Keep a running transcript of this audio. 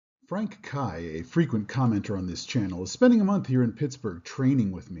Frank Kai, a frequent commenter on this channel, is spending a month here in Pittsburgh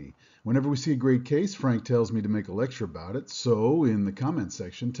training with me. Whenever we see a great case, Frank tells me to make a lecture about it, so in the comment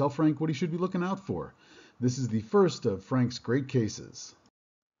section, tell Frank what he should be looking out for. This is the first of Frank's great cases.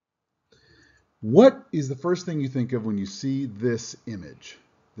 What is the first thing you think of when you see this image?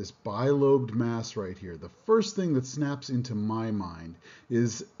 This bilobed mass right here. The first thing that snaps into my mind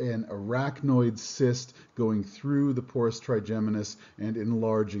is an arachnoid cyst going through the porous trigeminus and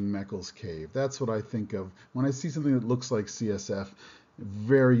enlarging Meckel's cave. That's what I think of when I see something that looks like CSF,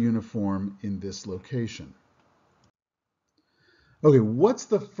 very uniform in this location. Okay, what's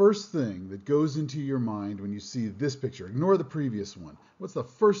the first thing that goes into your mind when you see this picture? Ignore the previous one. What's the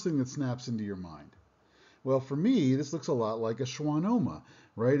first thing that snaps into your mind? Well, for me, this looks a lot like a schwannoma,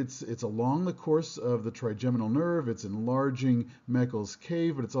 right? It's along the course of the trigeminal nerve. It's enlarging Meckel's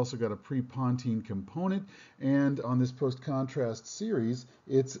cave, but it's also got a prepontine component. And on this post-contrast series,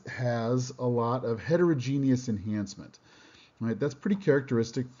 it has a lot of heterogeneous enhancement, right? That's pretty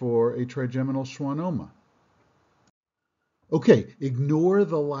characteristic for a trigeminal schwannoma. Okay, ignore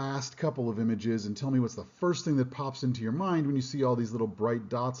the last couple of images and tell me what's the first thing that pops into your mind when you see all these little bright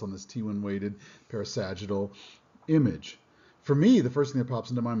dots on this T1 weighted parasagittal image. For me, the first thing that pops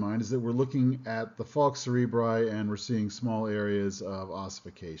into my mind is that we're looking at the falx cerebri and we're seeing small areas of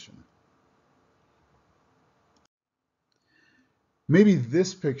ossification. Maybe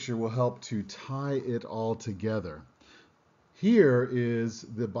this picture will help to tie it all together. Here is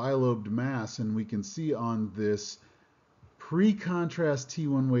the bilobed mass, and we can see on this pre-contrast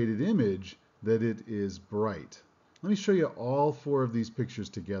T1 weighted image that it is bright. Let me show you all four of these pictures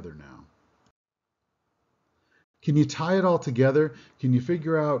together now. Can you tie it all together? Can you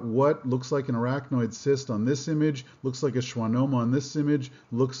figure out what looks like an arachnoid cyst on this image, looks like a schwannoma on this image,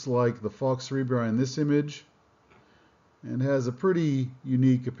 looks like the falx cerebri in this image, and has a pretty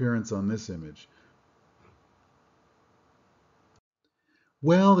unique appearance on this image?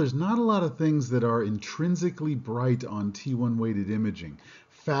 Well, there's not a lot of things that are intrinsically bright on T1 weighted imaging.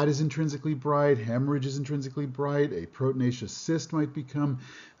 Fat is intrinsically bright, hemorrhage is intrinsically bright, a proteinaceous cyst might become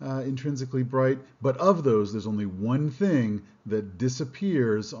intrinsically bright, but of those, there's only one thing that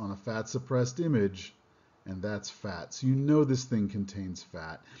disappears on a fat-suppressed image, and that's fat. So you know this thing contains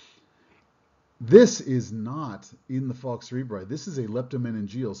fat. This is not in the falx cerebri. This is a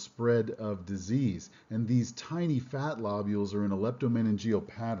leptomeningeal spread of disease, and these tiny fat lobules are in a leptomeningeal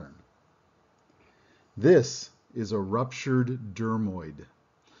pattern. This is a ruptured dermoid.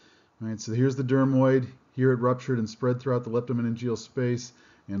 All right, so here's the dermoid. Here it ruptured and spread throughout the leptomeningeal space,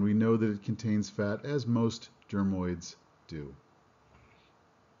 and we know that it contains fat, as most dermoids do.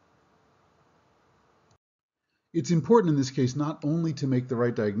 It's important in this case not only to make the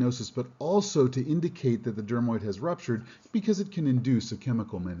right diagnosis, but also to indicate that the dermoid has ruptured because it can induce a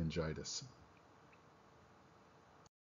chemical meningitis.